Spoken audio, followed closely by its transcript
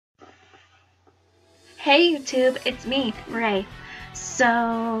Hey YouTube, it's me, Rae.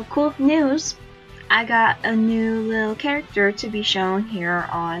 So, cool news. I got a new little character to be shown here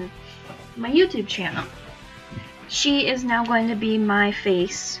on my YouTube channel. She is now going to be my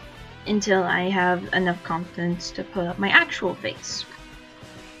face until I have enough confidence to put up my actual face.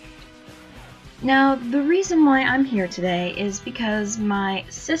 Now, the reason why I'm here today is because my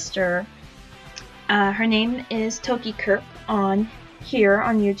sister, her name is Toki Kerp here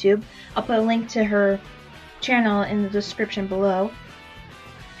on YouTube. I'll put a link to her channel in the description below.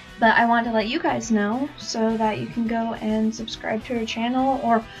 But I want to let you guys know so that you can go and subscribe to her channel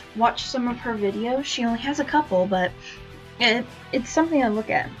or watch some of her videos. She only has a couple, but it's something to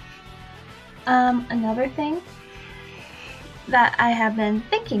look at. Another thing that I have been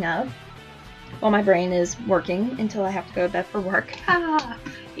thinking of while my brain is working until I have to go to bed for work. Ah,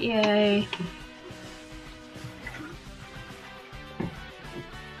 yay.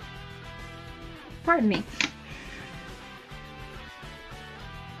 Pardon me.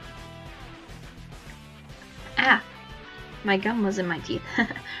 Ah, my gum was in my teeth.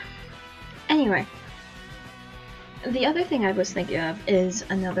 Anyway, the other thing I was thinking of is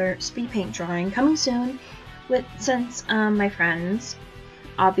another speed paint drawing coming soon. Since my friends,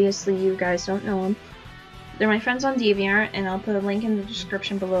 obviously you guys don't know them, they're my friends on DeviantArt, and I'll put a link in the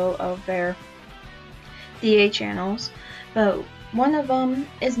description below of their DA channels. But one of them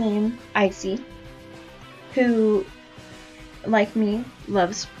is named Icy, who, like me,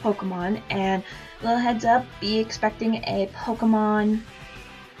 loves Pokemon, and little heads up, be expecting a Pokemon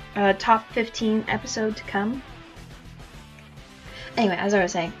top 15 episode to come. Anyway, as I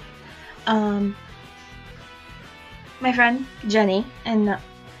was saying, my friend Jenny and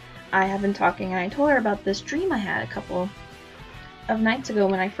I have been talking, and I told her about this dream I had a couple of nights ago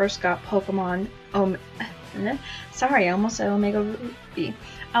when I first got Pokemon. Sorry, I almost said Omega Ruby,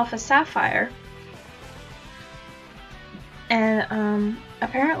 Alpha Sapphire. And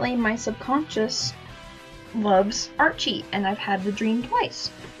apparently my subconscious loves Archie, and I've had the dream twice.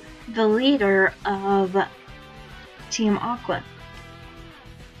 The leader of Team Aqua.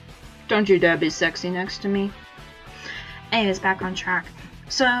 Don't you dare be sexy next to me. Anyways, back on track.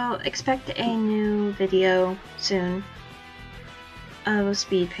 So expect a new video soon of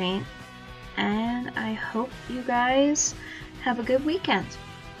speed paint, and I hope you guys have a good weekend.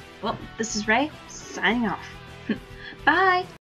 Well, this is Rae, signing off. Bye!